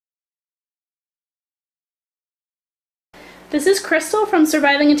This is Crystal from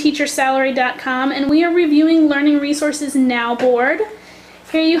survivingateachersalary.com, and we are reviewing Learning Resources Now Board.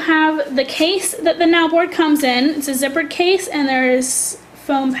 Here you have the case that the Now Board comes in. It's a zippered case and there's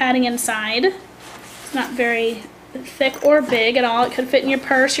foam padding inside. It's not very thick or big at all. It could fit in your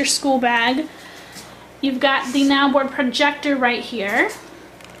purse, your school bag. You've got the Now Board projector right here.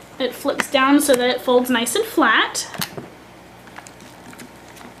 It flips down so that it folds nice and flat.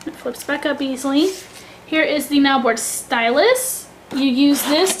 It flips back up easily. Here is the Now Board stylus. You use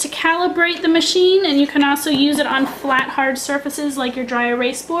this to calibrate the machine, and you can also use it on flat, hard surfaces like your dry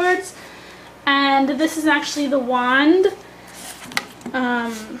erase boards. And this is actually the wand.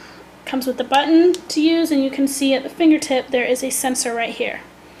 Comes with the button to use, and you can see at the fingertip there is a sensor right here.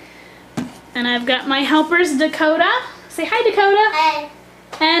 And I've got my helpers, Dakota. Say hi, Dakota. Hi.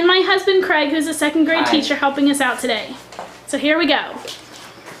 And my husband, Craig, who's a second grade Hi. teacher helping us out today. So here we go.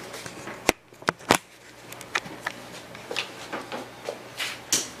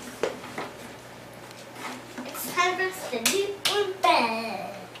 It's time for us to do our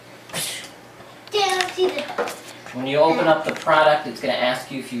bed. Down to the... When you open up the product, it's going to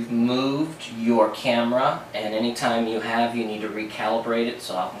ask you if you've moved your camera, and anytime you have, you need to recalibrate it.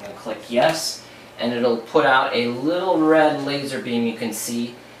 So I'm going to click yes, and it'll put out a little red laser beam you can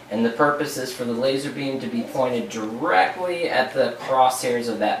see, and the purpose is for the laser beam to be pointed directly at the crosshairs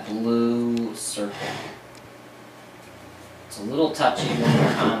of that blue circle. It's a little touchy when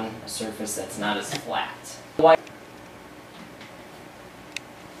you're on a surface that's not as flat.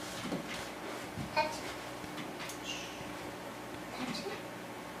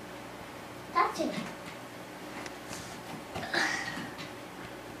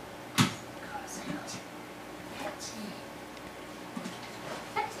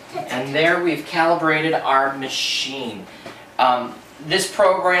 And there we've calibrated our machine. This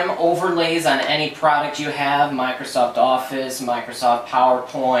program overlays on any product you have, Microsoft Office, Microsoft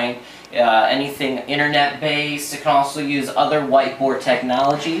PowerPoint, anything internet-based. It can also use other whiteboard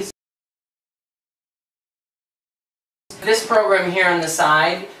technologies. This program here on the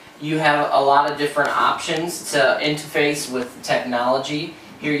side, you have a lot of different options to interface with technology.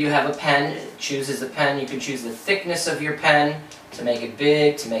 Here you have a pen. It chooses a pen. You can choose the thickness of your pen to make it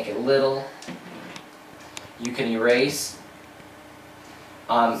big, to make it little. You can erase.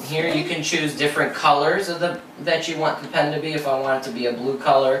 Here you can choose different colors of that you want the pen to be. If I want it to be a blue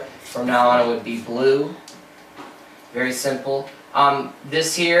color, from now on it would be blue. Very simple.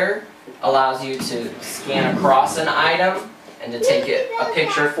 This here allows you to scan across an item and to take a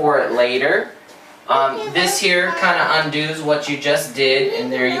picture for it later. This here kind of undoes what you just did, and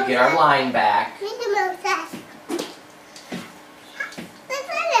there you get our line back.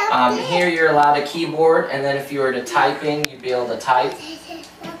 Here you're allowed a keyboard, and then if you were to typing, you'd be able to type.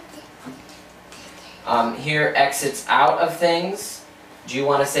 Here exits out of things. Do you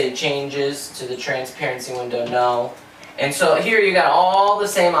want to say changes to the transparency window? No. And so here you got all the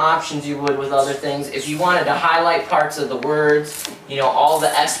same options you would with other things. If you wanted to highlight parts of the words, you know, all the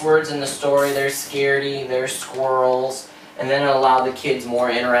S words in the story, there's scaredy, there's squirrels, and then it'll allow the kids more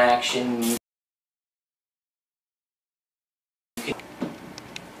interaction.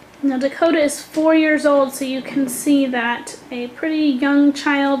 Now Dakota is 4 years old, so you can see that a pretty young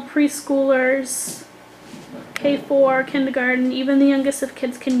child, preschoolers, K4, kindergarten, even the youngest of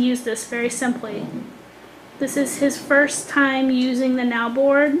kids can use this very simply. This is his first time using the Now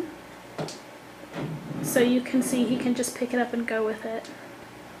Board, so you can see he can just pick it up and go with it.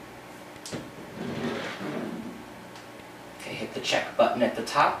 Okay, hit the check button at the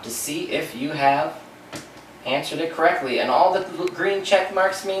top to see if you have answered it correctly. And all the green check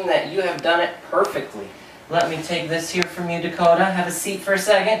marks mean that you have done it perfectly. Let me take this here from you, Dakota. Have a seat for a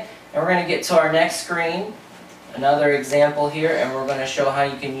second, and we're going to get to our next screen. Another example here, and we're going to show how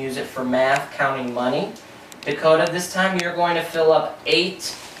you can use it for math, counting money. Dakota, this time you're going to fill up 8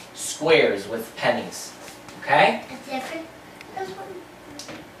 squares with pennies. Okay? It's different. This one.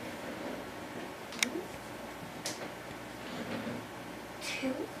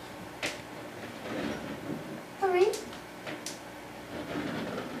 2, 3,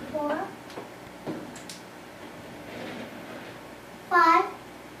 4, 5,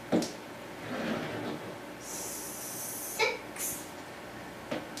 6,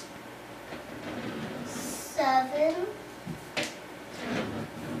 7,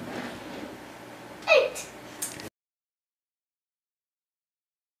 8.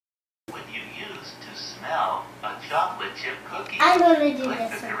 When you use to smell a chocolate chip cookie, I'm going to do click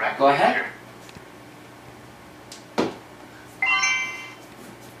this the one. correct Go ahead. picture.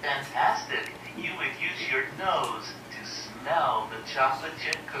 Fantastic! You would use your nose to smell the chocolate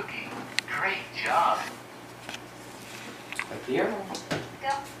chip cookie. Great job! Click the arrow. Go.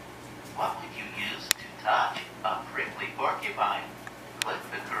 What would you use to touch a prickly porcupine? Click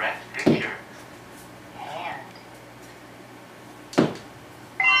the correct picture. Hand.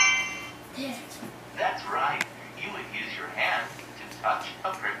 There. That's right. You would use your hand to touch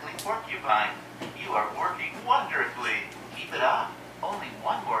a prickly porcupine. You are working wonderfully. Keep it up. Only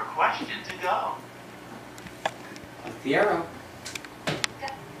one more question to go. Click the arrow.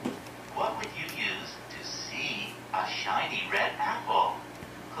 What would you use to see a shiny red apple?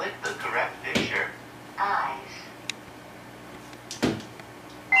 Click the correct picture. Eyes.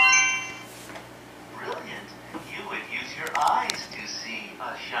 Brilliant. You would use your eyes to see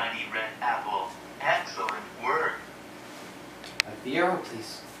a shiny red apple. Excellent work. Click the arrow,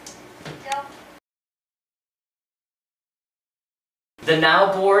 please. Go. The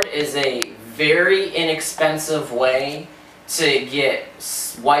Now board is a very inexpensive way to get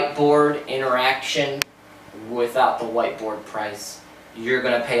whiteboard interaction without the whiteboard price. You're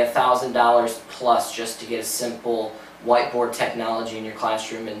going to pay $1,000 plus just to get a simple whiteboard technology in your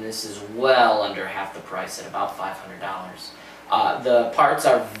classroom, and this is well under half the price at about $500. The parts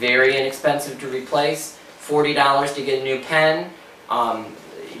are very inexpensive to replace. $40 to get a new pen.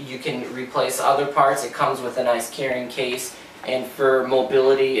 You can replace other parts. It comes with a nice carrying case, and for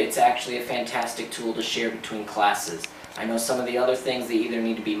mobility it's actually a fantastic tool to share between classes. I know some of the other things, they either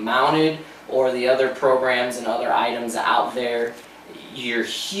need to be mounted, or the other programs and other items out there, you're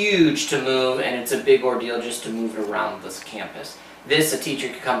huge to move and it's a big ordeal just to move it around this campus. This, a teacher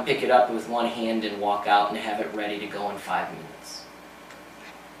could come pick it up with one hand and walk out and have it ready to go in 5 minutes.